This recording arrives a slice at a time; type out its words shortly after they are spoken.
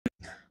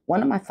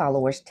One of my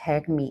followers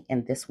tagged me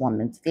in this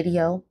woman's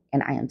video,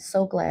 and I am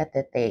so glad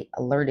that they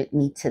alerted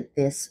me to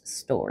this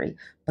story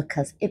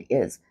because it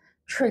is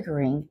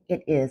triggering,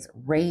 it is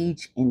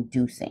rage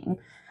inducing.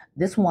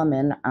 This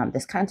woman,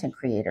 this content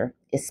creator,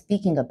 is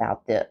speaking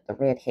about the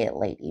redhead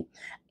lady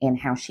and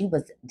how she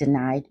was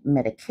denied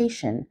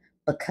medication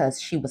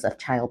because she was of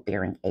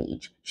childbearing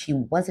age. She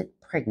wasn't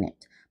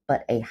pregnant,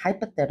 but a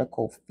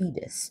hypothetical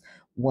fetus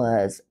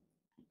was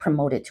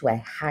promoted to a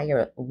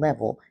higher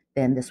level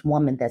than this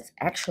woman that's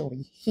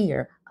actually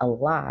here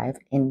alive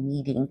and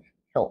needing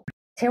help.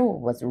 Tara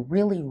was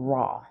really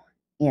raw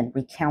in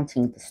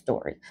recounting the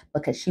story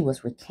because she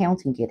was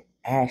recounting it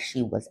as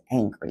she was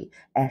angry,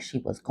 as she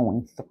was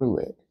going through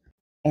it.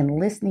 And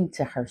listening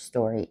to her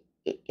story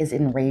is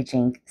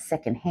enraging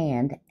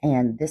secondhand,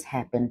 and this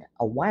happened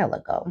a while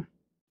ago.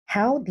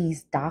 How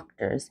these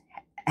doctors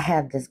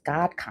have this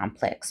God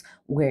complex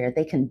where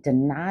they can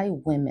deny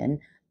women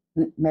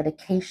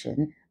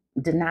medication,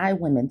 deny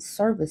women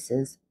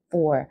services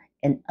for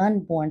an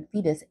unborn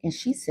fetus. And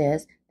she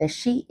says that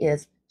she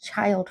is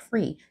child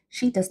free.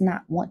 She does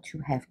not want to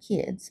have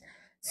kids.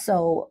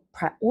 So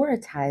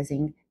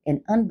prioritizing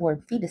an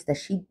unborn fetus that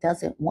she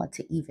doesn't want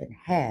to even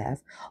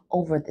have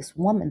over this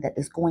woman that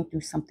is going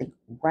through something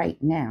right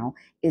now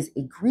is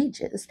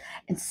egregious.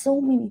 And so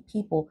many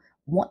people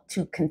want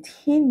to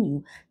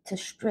continue to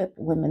strip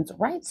women's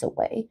rights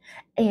away.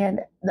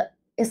 And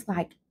it's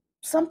like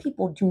some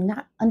people do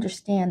not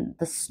understand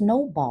the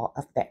snowball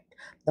effect,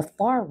 the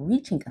far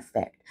reaching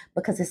effect,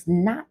 because it's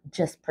not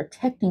just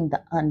protecting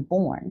the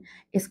unborn,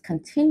 it's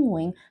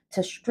continuing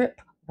to strip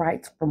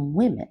rights from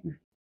women.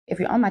 If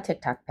you're on my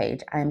TikTok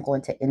page, I am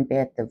going to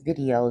embed the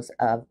videos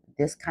of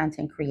this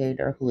content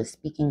creator who is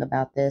speaking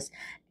about this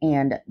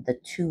and the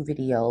two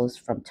videos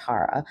from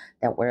Tara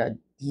that were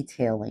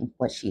detailing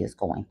what she is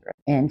going through.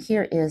 And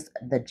here is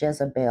the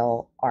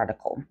Jezebel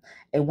article.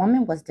 A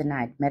woman was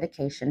denied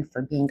medication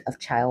for being of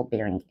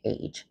childbearing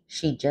age.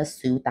 She just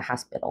sued the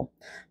hospital.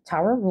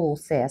 Tara Rule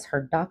says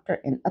her doctor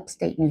in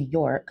upstate New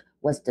York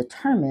was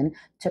determined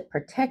to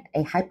protect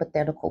a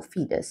hypothetical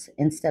fetus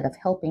instead of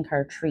helping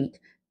her treat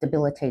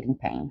debilitating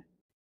pain.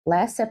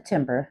 Last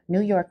September,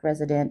 New York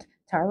resident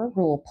Tara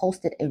Rule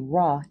posted a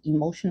raw,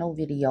 emotional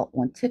video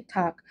on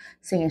TikTok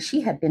saying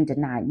she had been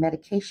denied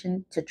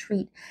medication to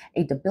treat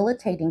a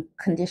debilitating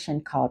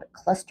condition called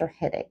cluster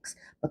headaches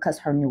because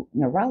her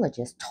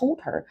neurologist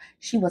told her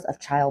she was of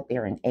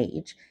childbearing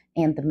age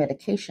and the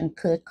medication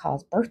could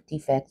cause birth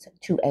defects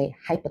to a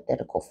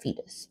hypothetical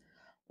fetus.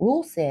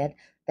 Rule said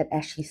that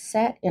as she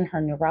sat in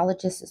her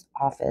neurologist's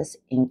office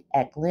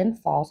at Glen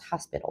Falls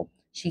Hospital,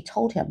 she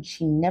told him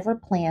she never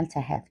planned to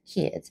have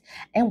kids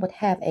and would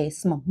have a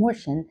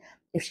smorgasbord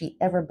if she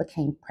ever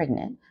became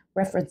pregnant,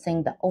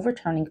 referencing the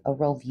overturning of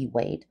Roe v.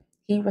 Wade.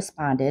 He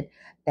responded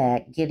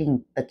that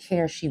getting the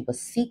care she was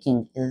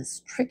seeking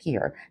is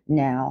trickier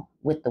now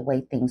with the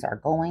way things are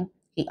going.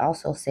 He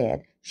also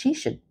said she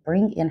should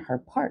bring in her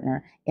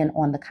partner in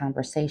on the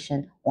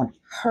conversation on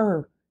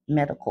her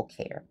medical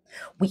care.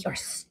 We are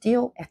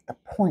still at the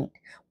point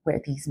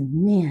where these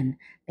men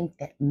think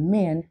that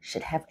men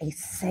should have a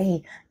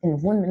say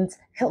in women's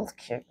health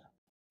care.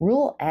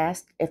 Rule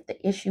asked if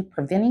the issue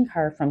preventing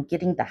her from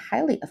getting the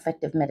highly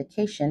effective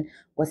medication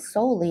was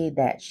solely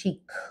that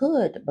she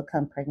could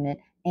become pregnant,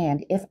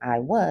 and if I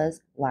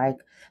was, like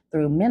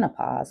through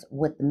menopause,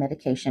 would the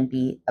medication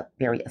be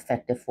very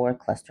effective for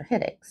cluster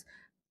headaches?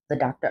 The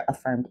doctor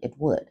affirmed it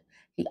would.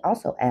 He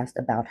also asked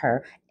about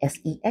her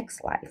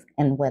sex life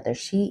and whether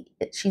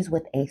she's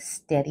with a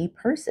steady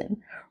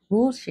person.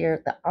 Rule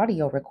shared the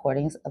audio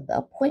recordings of the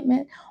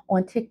appointment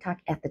on TikTok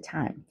at the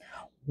time.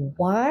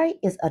 Why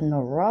is a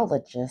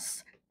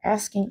neurologist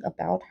asking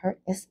about her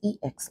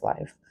sex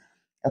life?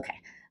 Okay.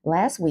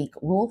 Last week,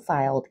 Rule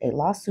filed a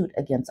lawsuit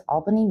against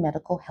Albany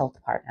Medical Health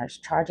Partners,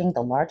 charging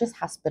the largest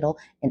hospital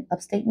in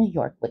upstate New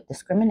York with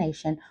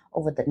discrimination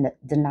over the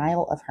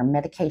denial of her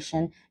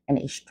medication and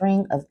a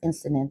string of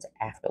incidents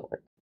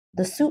afterward.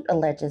 The suit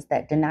alleges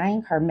that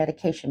denying her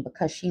medication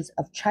because she's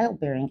of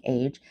childbearing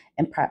age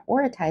and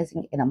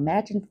prioritizing an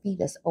imagined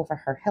fetus over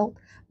her health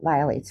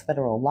violates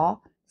federal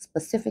law,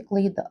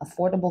 specifically the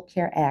Affordable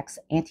Care Act's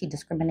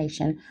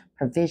anti-discrimination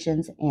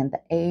provisions and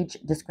the Age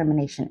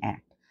Discrimination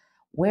Act.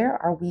 Where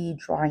are we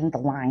drawing the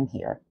line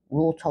here?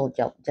 Rule told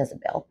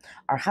Jezebel.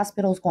 Are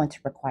hospitals going to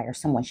require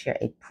someone share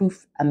a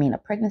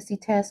pregnancy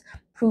test,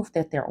 proof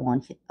that they're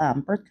on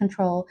birth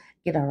control,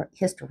 get a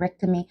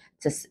hysterectomy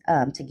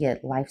to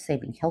get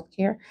life-saving health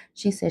care?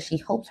 She says she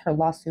hopes her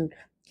lawsuit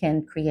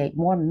can create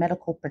more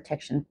medical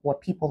protection for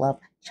people of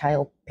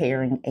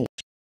childbearing age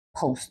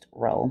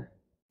post-Roe.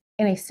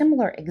 In a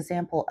similar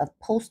example of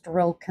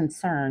post-Roe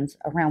concerns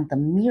around the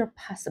mere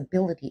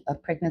possibility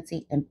of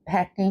pregnancy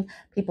impacting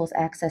people's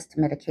access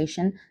to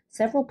medication,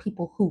 several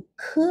people who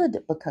could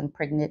become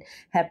pregnant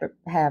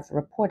have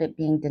reported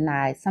being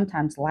denied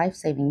sometimes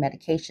life-saving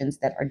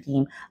medications that are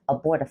deemed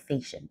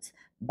abortifacients.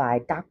 by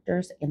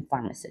doctors and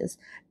pharmacists.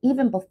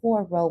 Even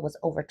before Roe was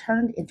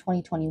overturned in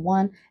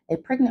 2021, a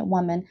pregnant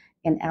woman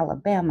in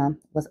Alabama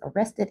was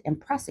arrested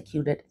and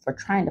prosecuted for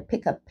trying to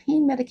pick up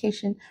pain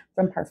medication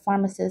from her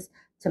pharmacist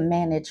to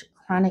manage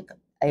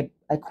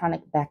a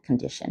chronic back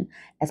condition,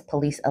 as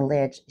police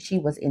alleged she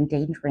was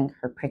endangering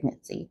her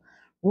pregnancy.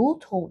 Rule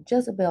told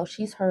Jezebel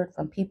she's heard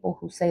from people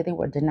who say they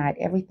were denied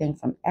everything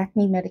from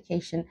acne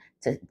medication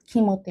to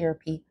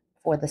chemotherapy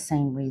for the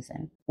same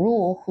reason.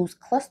 Rule, whose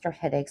cluster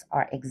headaches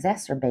are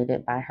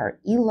exacerbated by her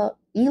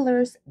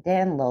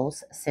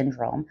Ehlers-Danlos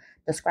syndrome,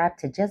 described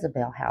to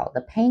Jezebel how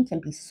the pain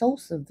can be so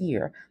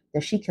severe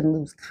that she can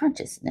lose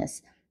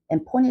consciousness,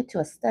 and pointed to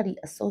a study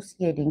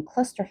associating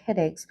cluster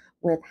headaches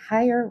with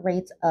higher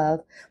rates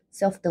of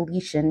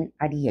self-deletion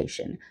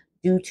ideation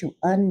due to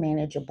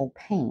unmanageable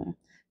pain.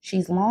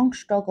 She's long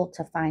struggled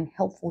to find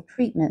helpful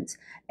treatments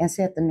and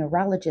said the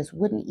neurologist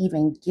wouldn't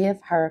even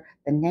give her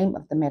the name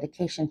of the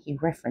medication he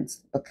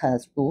referenced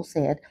because Rule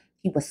said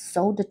he was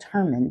so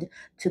determined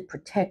to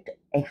protect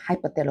a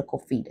hypothetical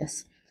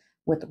fetus.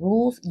 With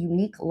Rule's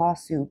unique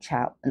lawsuit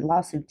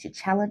to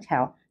challenge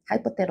how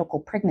hypothetical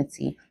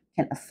pregnancy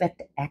can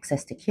affect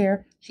access to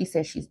care, she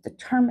says she's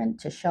determined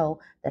to show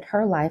that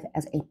her life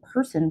as a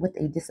person with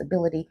a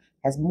disability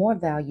has more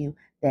value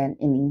than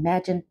an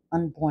imagined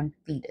unborn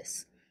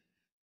fetus.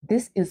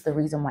 This is the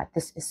reason why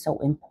this is so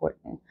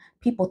important.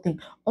 People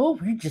think, oh,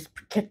 we're just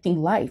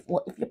protecting life.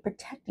 Well, if you're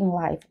protecting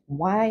life,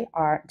 why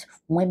aren't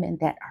women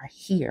that are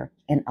here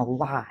and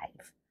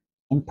alive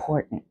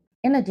important?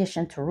 In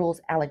addition to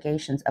Rule's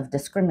allegations of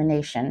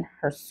discrimination,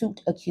 her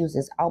suit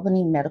accuses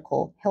Albany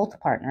Medical Health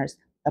Partners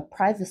of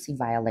privacy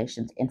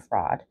violations and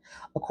fraud.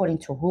 According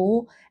to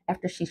Rule,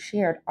 after she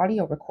shared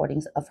audio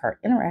recordings of her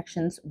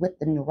interactions with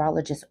the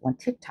neurologist on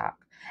TikTok,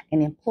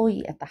 an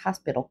employee at the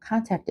hospital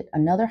contacted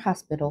another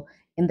hospital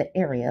in the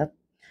area,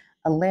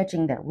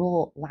 alleging that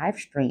Rule live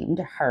streamed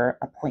her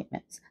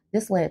appointments.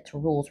 This led to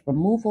Rule's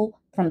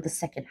removal from the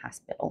second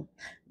hospital,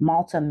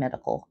 Malta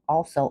Medical,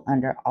 also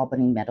under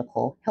Albany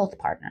Medical Health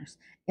Partners,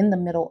 in the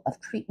middle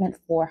of treatment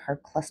for her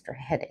cluster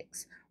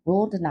headaches.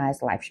 Rule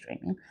denies live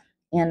streaming.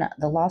 In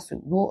the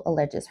lawsuit, Rule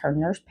alleges her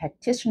nurse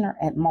practitioner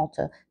at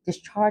Malta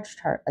discharged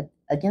her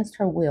against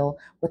her will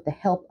with the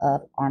help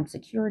of armed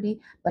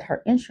security, but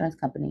her insurance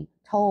company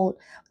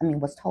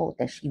was told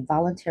that she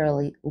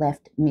voluntarily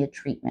left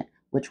mid-treatment,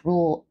 which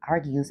Rule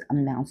argues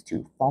amounts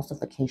to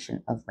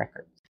falsification of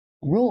records.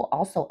 Rule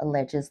also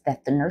alleges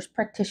that the nurse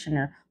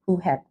practitioner who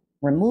had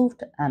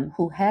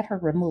her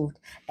removed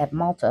at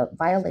Malta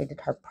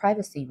violated her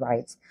privacy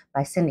rights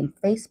by sending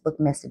Facebook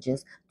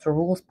messages to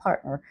Rule's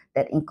partner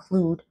that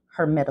include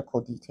her medical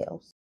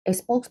details. A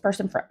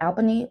spokesperson for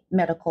Albany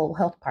Medical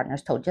Health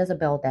Partners told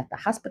Jezebel that the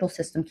hospital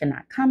system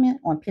cannot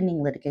comment on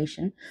pending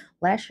litigation.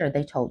 Last year,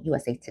 they told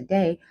USA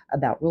Today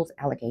about Rule's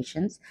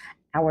allegations.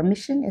 Our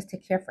mission is to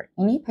care for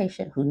any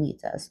patient who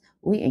needs us.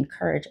 We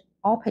encourage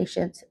all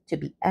patients to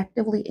be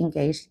actively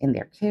engaged in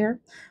their care.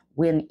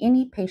 When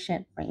any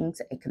patient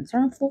brings a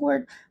concern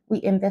forward,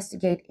 we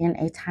investigate in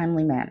a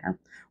timely manner.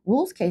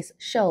 Rule's case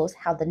shows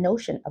how the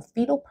notion of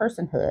fetal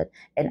personhood,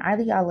 an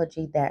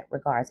ideology that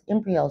regards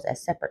embryos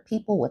as separate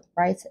people with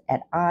rights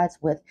at odds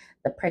with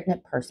the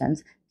pregnant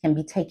persons, can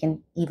be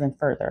taken even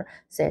further,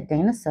 said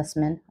Dana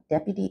Sussman,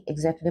 Deputy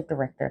Executive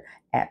Director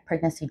at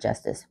Pregnancy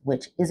Justice,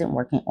 which isn't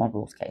working on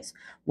Rule's case.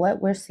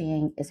 What we're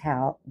seeing is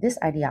how this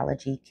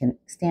ideology can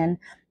extend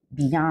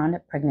beyond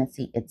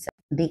pregnancy itself.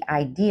 The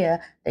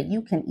idea that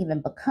you can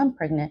even become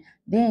pregnant,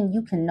 then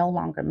you can no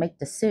longer make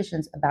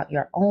decisions about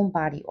your own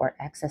body or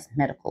access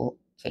medical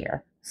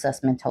care,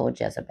 Sussman told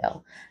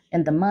Jezebel.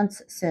 In the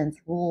months since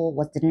Rule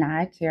was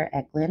denied care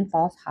at Glen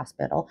Falls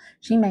Hospital,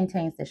 she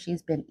maintains that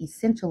she's been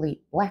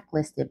essentially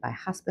blacklisted by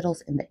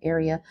hospitals in the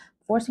area,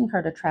 forcing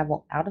her to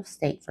travel out of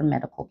state for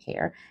medical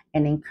care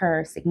and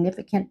incur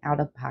significant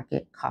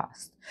out-of-pocket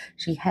costs.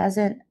 She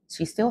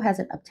still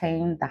hasn't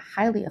obtained the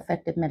highly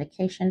effective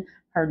medication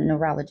her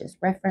neurologist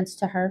referenced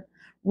to her.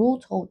 Rule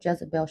told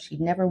Jezebel she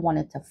never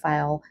wanted to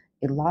file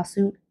a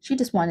lawsuit. She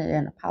just wanted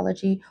an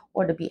apology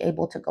or to be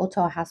able to go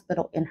to a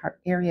hospital in her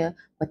area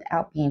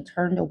without being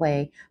turned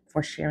away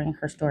for sharing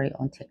her story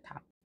on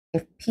TikTok.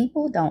 If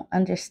people don't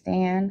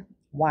understand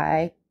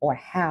why or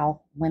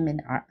how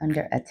women are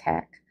under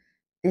attack,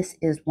 this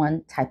is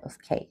one type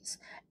of case.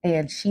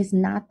 And she's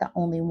not the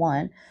only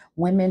one.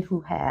 Women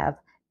who have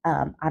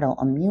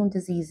autoimmune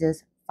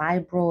diseases,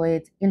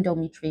 fibroids,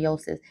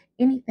 endometriosis,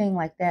 anything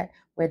like that,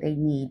 where they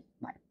need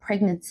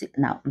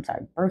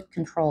birth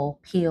control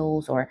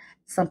pills or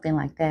something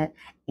like that.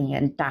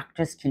 And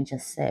doctors can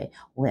just say,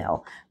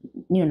 well,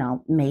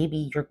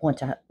 maybe you're going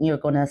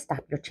to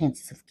stop your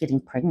chances of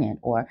getting pregnant,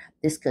 or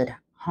this could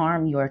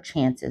harm your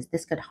chances.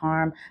 This could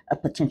harm a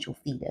potential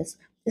fetus.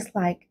 It's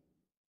like,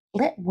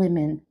 let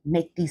women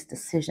make these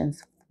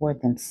decisions for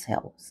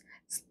themselves.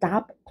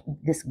 Stop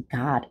this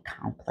God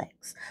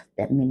complex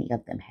that many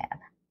of them have.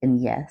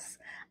 And yes,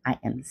 I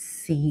am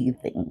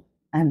seething.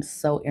 I'm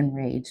so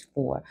enraged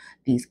for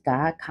these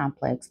God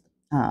complex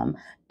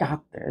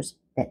doctors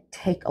that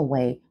take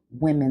away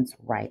women's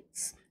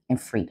rights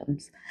and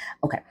freedoms.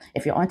 Okay,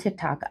 if you're on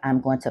TikTok, I'm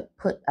going to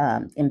put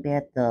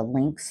embed the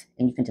links,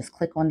 and you can just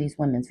click on these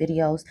women's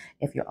videos.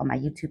 If you're on my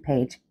YouTube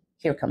page,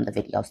 here come the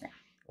videos now.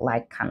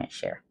 Like, comment,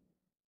 share.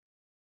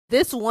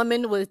 This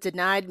woman was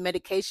denied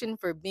medication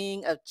for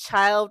being of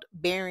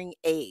childbearing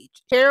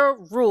age. Tara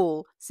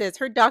Rule says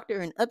her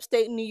doctor in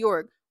upstate New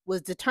York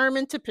was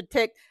determined to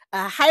protect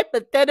a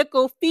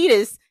hypothetical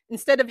fetus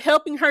instead of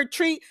helping her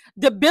treat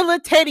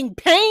debilitating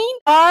pain.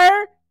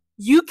 Are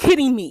you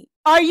kidding me?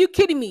 Are you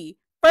kidding me?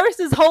 First,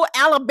 this whole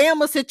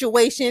Alabama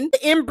situation,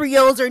 the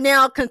embryos are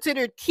now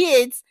considered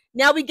kids.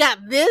 Now we got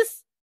this.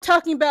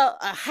 Talking about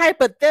a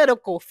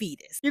hypothetical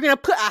fetus. You're going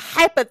to put a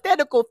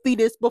hypothetical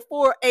fetus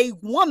before a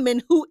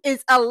woman who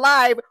is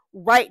alive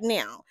right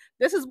now.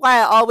 This is why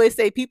I always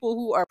say people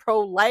who are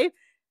pro-life,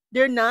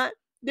 they're not.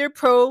 They're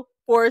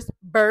pro-forced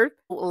birth.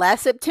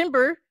 Last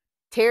September,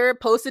 Tara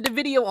posted a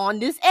video on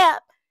this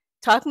app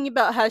talking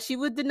about how she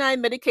was denied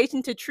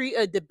medication to treat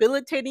a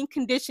debilitating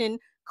condition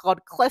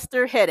called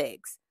cluster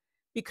headaches,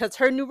 because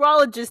her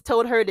neurologist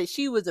told her that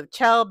she was of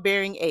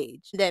childbearing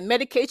age, that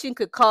medication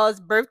could cause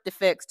birth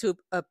defects to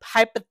a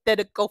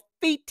hypothetical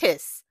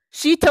fetus.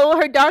 She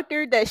told her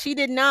doctor that she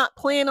did not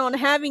plan on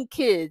having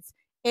kids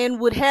and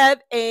would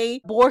have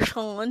an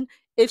abortion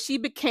if she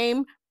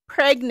became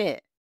pregnant.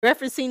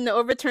 Referencing the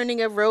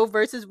overturning of Roe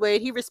versus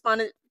Wade, he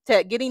responded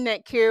that getting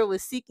that care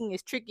was seeking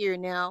is trickier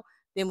now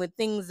than with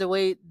things the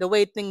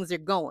way things are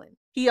going.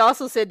 He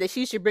also said that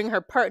she should bring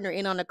her partner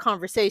in on a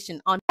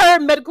conversation on her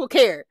medical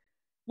care.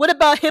 What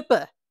about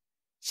HIPAA?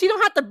 She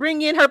don't have to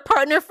bring in her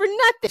partner for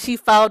nothing. She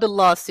filed a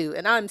lawsuit,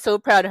 and I'm so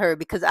proud of her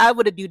because I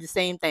would have do the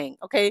same thing,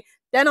 okay?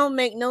 That don't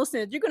make no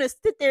sense. You're going to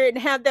sit there and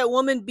have that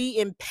woman be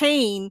in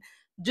pain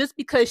just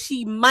because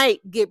she might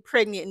get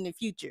pregnant in the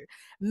future.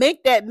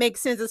 Make that make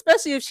sense,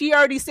 especially if she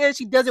already said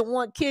she doesn't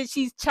want kids.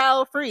 She's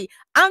child-free.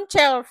 I'm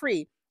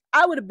child-free.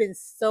 I would have been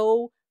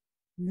so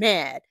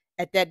mad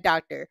at that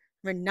doctor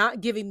for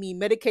not giving me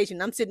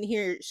medication. I'm sitting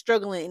here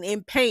struggling and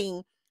in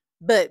pain,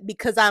 but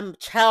because I'm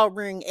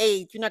childbearing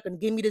age, you're not going to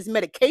give me this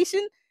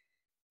medication?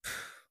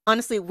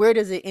 Honestly, where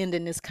does it end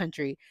in this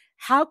country?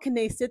 How can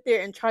they sit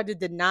there and try to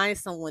deny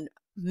someone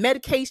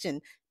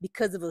medication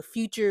because of a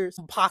future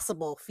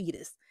possible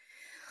fetus?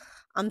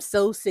 I'm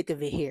so sick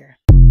of it here.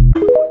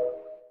 I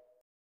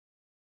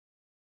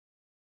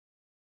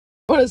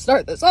want to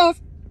start this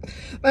off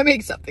by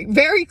making something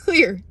very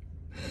clear.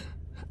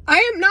 I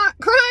am not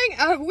crying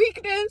out of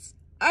weakness.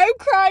 I'm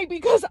crying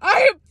because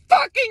I am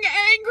fucking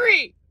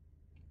angry.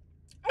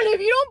 And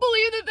if you don't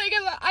believe the thing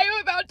that I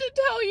am about to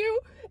tell you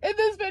in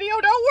this video,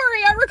 don't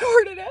worry, I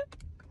recorded it.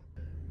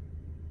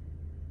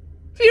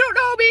 If you don't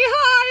know me,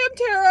 hi, I'm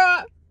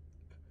Tara.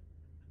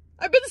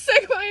 I've been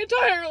sick my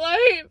entire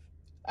life.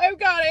 I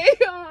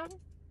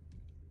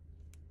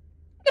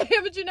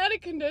have a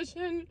genetic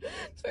condition.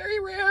 It's very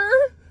rare.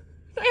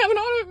 I have an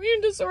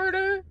autoimmune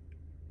disorder.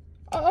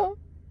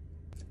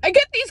 I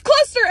get these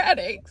cluster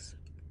headaches.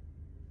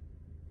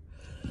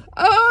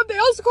 They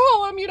also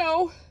call them,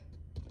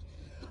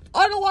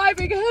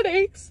 unaliving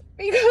headaches,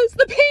 because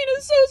the pain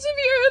is so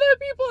severe that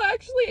people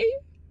actually,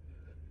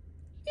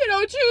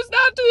 choose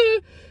not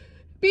to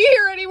be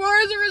here anymore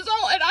as a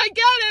result. And I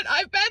get it.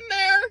 I've been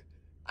there.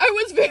 I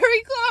was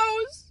very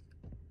close.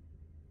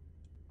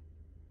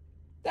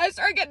 I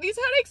started getting these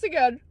headaches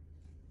again.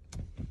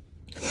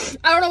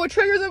 I don't know what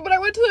triggers it, but I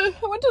went to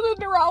the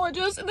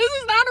neurologist, and this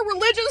is not a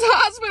religious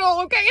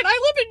hospital, okay? And I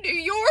live in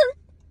New York,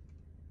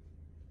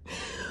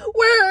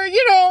 where,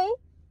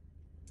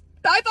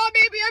 I thought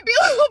maybe I'd be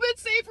a little bit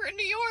safer in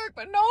New York,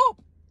 but no.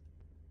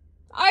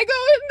 I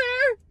go in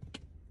there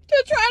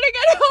to try to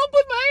get help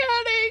with my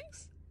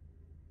headaches.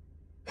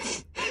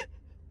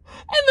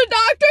 And the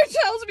doctor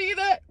tells me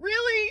that,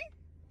 really,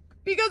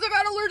 because I've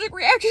had allergic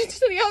reactions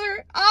to the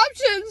other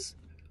options,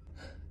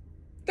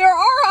 there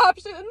are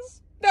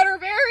options that are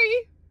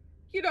very,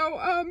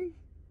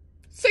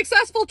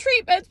 successful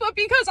treatments, but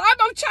because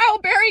I'm of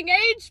childbearing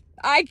age,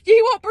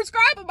 he won't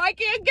prescribe them. I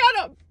can't get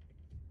them.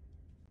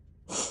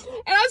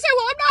 And I say,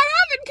 well, I'm not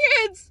having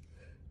kids.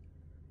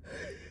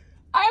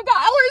 I've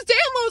got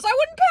Ehlers-Danlos. I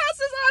wouldn't pass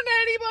this on to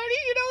anybody.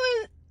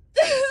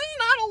 This is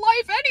not a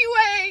life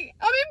anyway.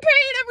 I'm in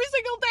pain every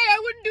single day. I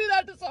wouldn't do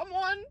that to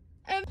someone.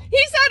 And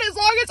he said, as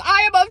long as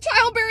I am of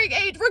childbearing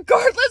age,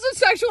 regardless of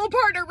sexual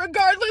partner,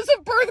 regardless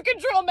of birth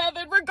control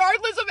method,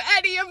 regardless of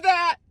any of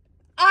that,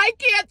 I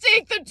can't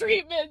take the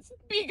treatments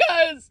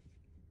because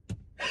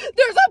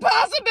there's a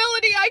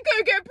possibility I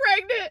could get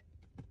pregnant.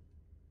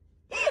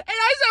 And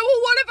I said,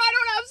 well, what if I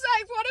don't have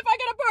sex? What if I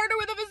get a partner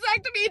with a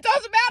vasectomy? It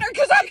doesn't matter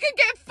because I could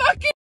get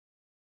fucking...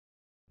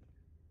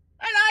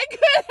 And I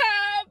could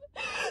have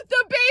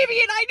the baby,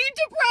 and I need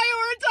to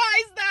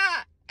prioritize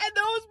that. And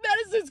those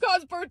medicines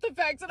cause birth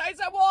defects. And I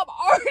said, well, I'm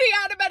already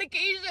on a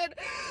medication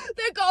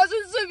that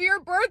causes severe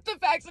birth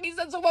defects. And he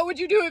said, so what would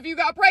you do if you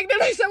got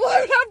pregnant? I said, well,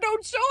 I would have no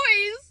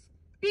choice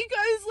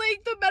because,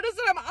 the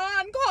medicine I'm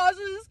on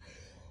causes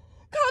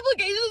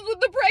complications with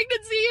the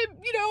pregnancy. And,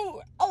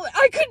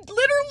 I could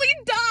literally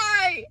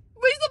die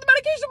based on the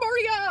medication I'm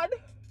already on.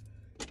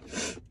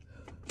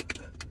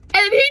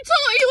 And he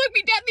looked me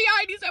me dead in the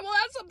eye, and he said, well,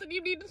 that's something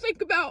you need to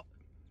think about.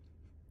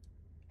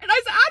 And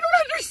I said, I don't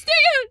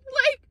understand.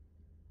 Like,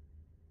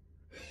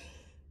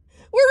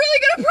 we're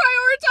really gonna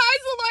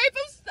prioritize the life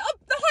of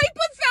the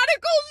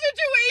hypothetical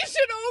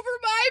situation over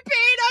my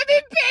pain. I'm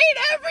in pain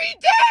every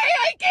day.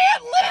 I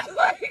can't live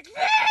like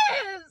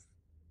this.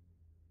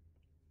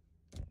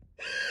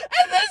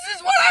 And this is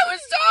what I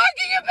was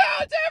talking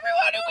about to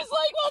everyone who was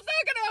like, well, it's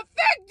not gonna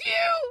affect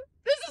you.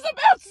 This is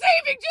about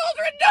saving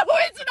children. No,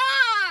 it's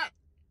not.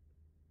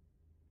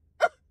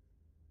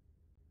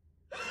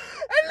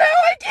 And now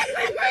I can't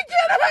even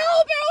get help. How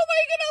am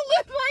I gonna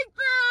live like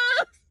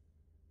this?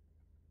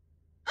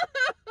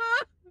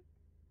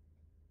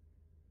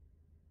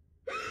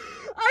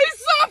 I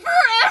suffer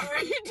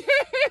every day.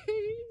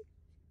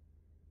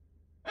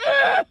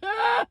 And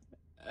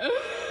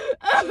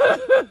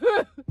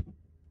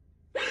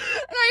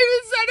I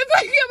even said if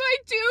I get my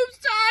tubes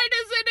tied,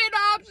 is it an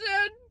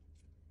option?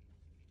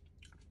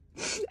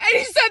 And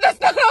he said that's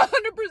not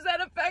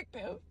 100%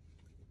 effective.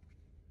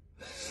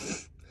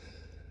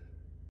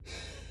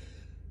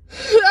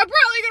 I'm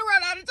probably gonna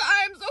run out of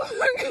time, so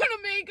I'm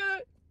gonna make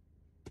a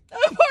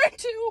part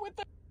 2 with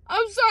the.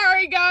 I'm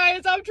sorry,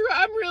 guys. I'm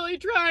really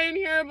trying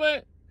here,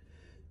 but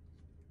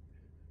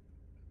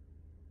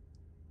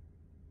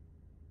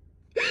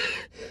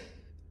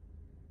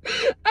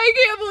I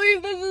can't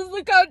believe this is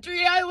the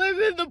country I live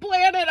in, the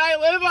planet I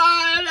live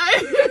on.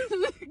 I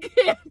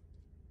can't.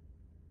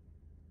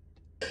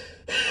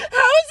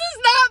 How is this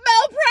not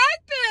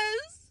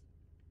malpractice?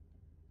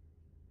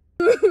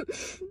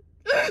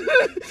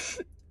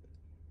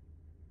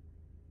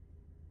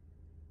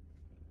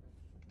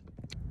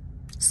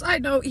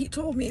 Side note, he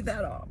told me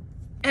that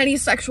any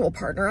sexual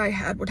partner I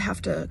had would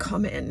have to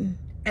come in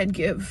and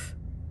give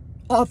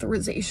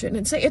authorization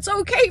and say, it's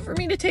okay for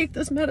me to take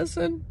this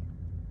medicine.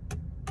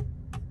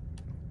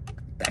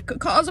 That could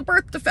cause a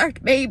birth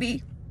defect,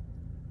 maybe.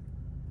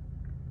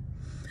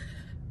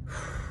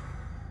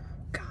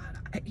 God,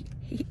 I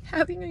hate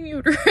having a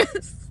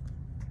uterus.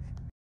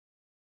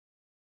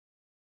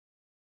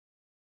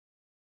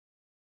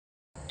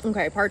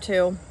 Okay, part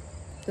 2.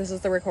 This is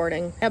the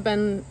recording. I've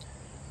been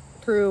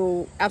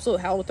through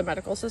absolute hell with the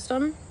medical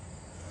system.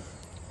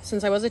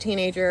 Since I was a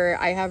teenager,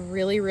 I have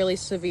really, really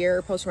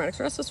severe post-traumatic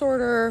stress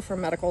disorder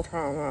from medical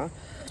trauma.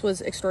 It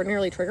was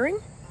extraordinarily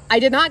triggering. I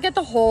did not get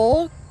the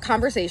whole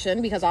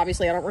conversation because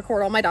obviously I don't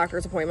record all my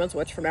doctor's appointments,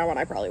 which from now on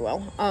I probably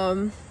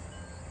will.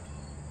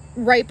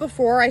 Right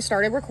before I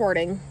started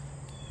recording,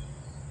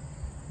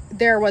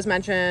 there was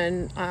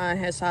mention on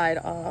his side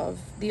of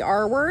the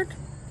R word.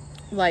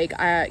 Like,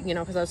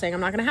 because I was saying I'm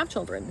not going to have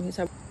children. And he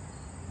said,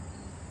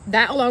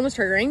 that alone was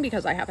triggering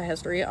because I have a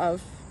history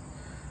of,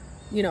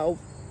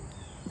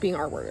 being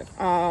R-worded.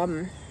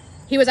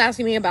 He was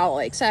asking me about,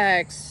 like,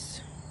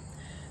 sex.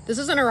 This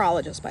is a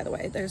neurologist, by the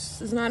way.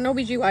 This is not an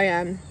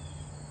OBGYN.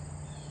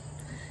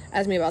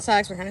 Asked me about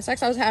sex, what kind of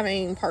sex I was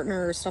having,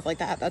 partners, stuff like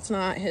that. That's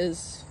not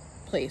his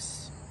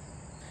place.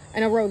 I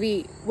know Roe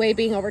v. Wade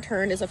being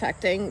overturned is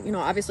affecting,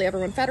 obviously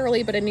everyone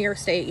federally, but in New York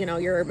State,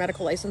 your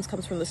medical license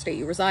comes from the state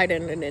you reside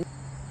in, and in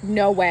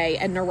no way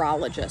a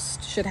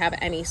neurologist should have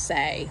any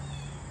say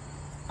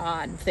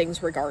on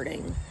things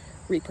regarding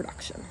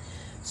reproduction.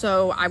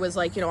 So I was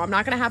like, I'm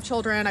not going to have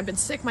children. I've been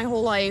sick my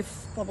whole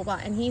life, blah, blah, blah.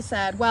 And he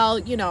said, well,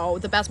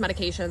 the best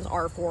medications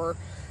are for,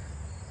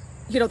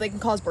 they can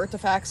cause birth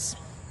defects.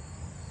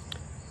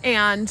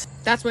 And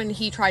that's when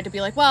he tried to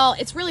be like, well,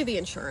 it's really the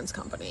insurance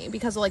company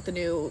because of like the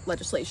new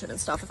legislation and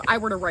stuff. If I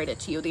were to write it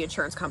to you, the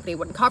insurance company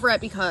wouldn't cover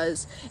it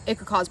because it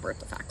could cause birth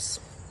defects.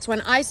 So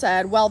when I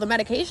said, well, the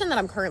medication that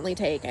I'm currently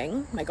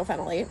taking,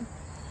 mycophenolate,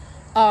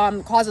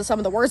 causes some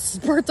of the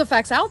worst birth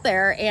defects out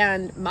there,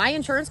 and my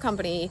insurance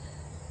company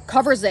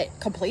covers it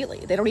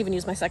completely. They don't even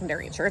use my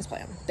secondary insurance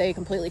plan. They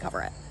completely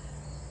cover it.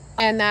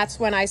 And that's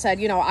when I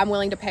said, I'm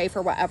willing to pay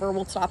for whatever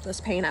will stop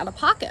this pain out of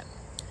pocket.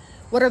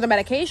 What are the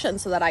medications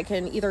so that I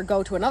can either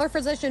go to another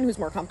physician who's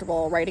more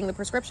comfortable writing the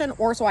prescription,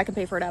 or so I can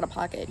pay for it out of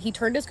pocket. He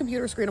turned his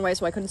computer screen away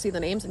so I couldn't see the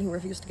names, and he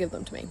refused to give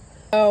them to me.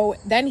 So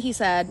then he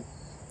said,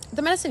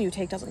 the medicine you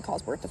take doesn't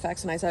cause birth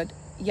defects. And I said,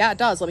 yeah, it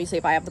does. Let me see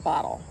if I have the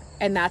bottle.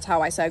 And that's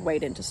how I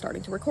segued into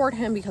starting to record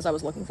him, because I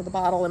was looking for the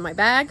bottle in my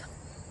bag.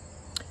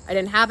 I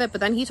didn't have it,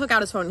 but then he took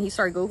out his phone and he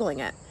started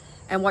Googling it.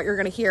 And what you're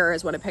going to hear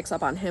is when it picks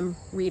up on him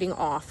reading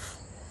off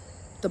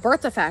the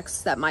birth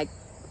defects that my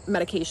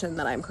medication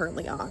that I'm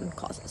currently on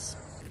causes.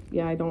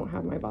 Yeah, I don't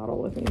have my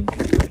bottle with me.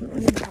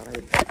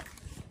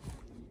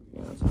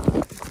 Yeah, it's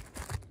hot.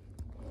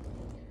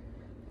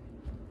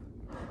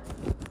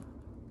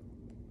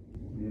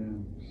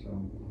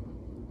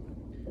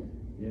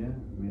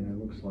 It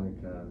looks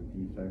like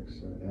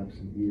defects,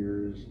 absent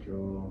ears,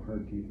 jaw,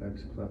 heart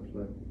defects, cleft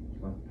lip,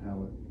 cleft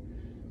palate.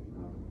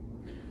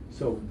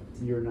 So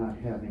you're not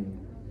having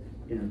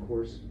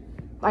intercourse?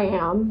 I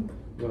am.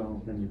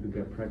 Well, then you could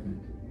get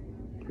pregnant.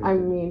 I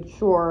mean,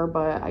 sure,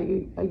 but I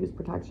use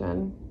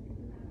protection.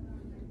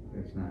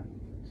 It's not.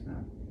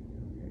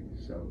 Okay.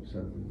 So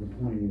the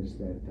point is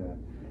that,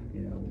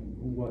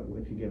 what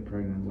if you get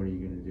pregnant, what are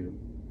you going to do?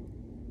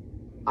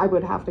 I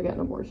would have to get an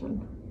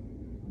abortion.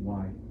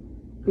 Why?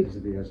 Because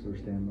of the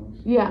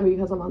Ehlers-Danlos? Yeah,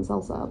 because I'm on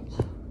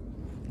CellCept.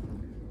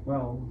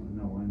 Well,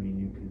 no, I mean,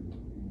 you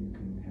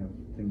can have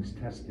things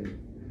tested.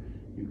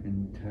 You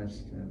can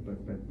test,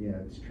 but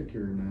yeah, it's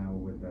trickier now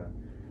with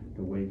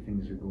the way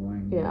things are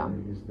going. Yeah.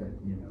 Is that,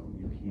 you know,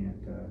 you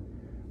can't,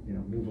 you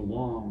know, move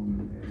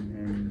along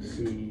and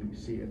see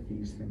if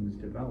these things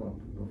develop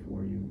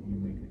before you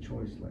make a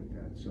choice like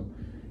that. So,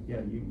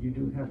 yeah, you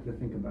do have to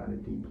think about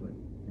it deeply,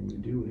 and you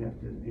do have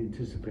to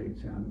anticipate.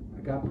 Say,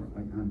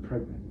 I'm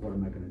pregnant. What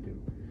am I going to do?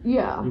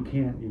 Yeah. You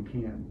can't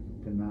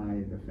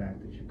deny the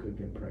fact that you could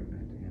get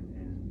pregnant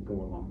and go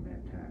along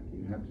that tack.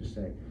 You have to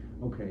say,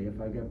 okay,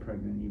 if I get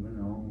pregnant, even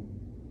though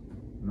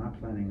I'm not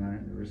planning on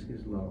it, the risk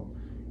is low.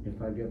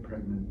 If I get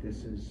pregnant,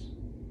 this is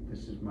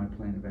my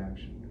plan of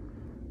action.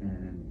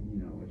 And you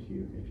know,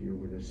 if you're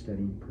with a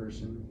steady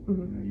person, you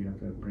know, you have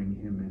to bring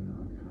him in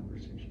on the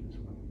conversation as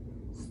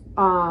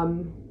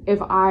well.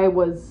 If I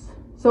was,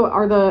 so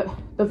are the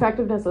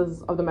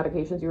effectivenesses of the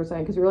medications you were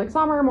saying, because you were like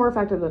some are more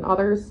effective than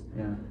others.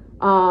 Yeah.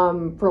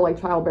 For like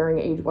childbearing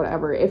age,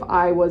 whatever. If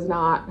I was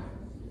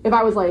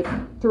like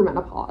through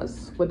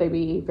menopause, would they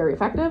be very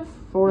effective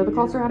for the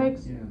cluster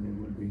headaches? Yeah, they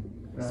would be.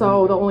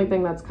 So the only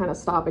thing that's kind of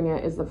stopping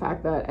it is the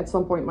fact that at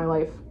some point in my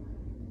life,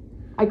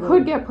 I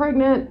could get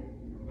pregnant.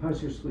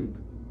 How's your sleep?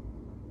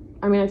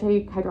 I mean, I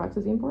take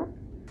hydroxyzine for it.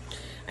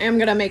 I am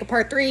going to make a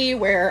part 3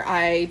 where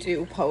I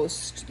do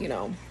post, you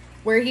know,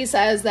 where he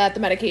says that the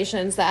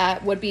medications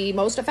that would be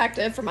most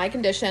effective for my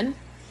condition,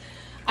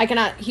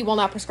 he will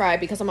not prescribe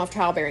because I'm of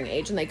childbearing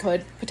age and they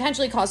could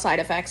potentially cause side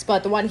effects,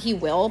 but the one he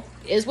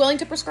is willing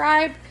to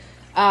prescribe,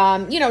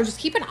 you know, just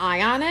keep an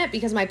eye on it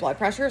because my blood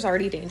pressure is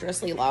already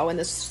dangerously low and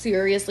this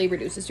seriously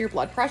reduces your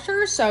blood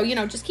pressure. So, you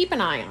know, just keep an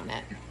eye on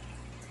it.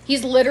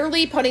 He's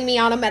literally putting me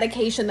on a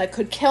medication that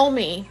could kill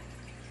me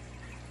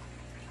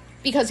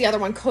because the other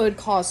one could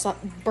cause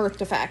birth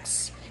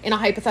defects in a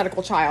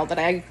hypothetical child that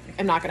I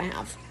am not going to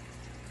have.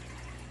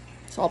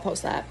 So I'll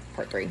post that,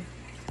 part 3.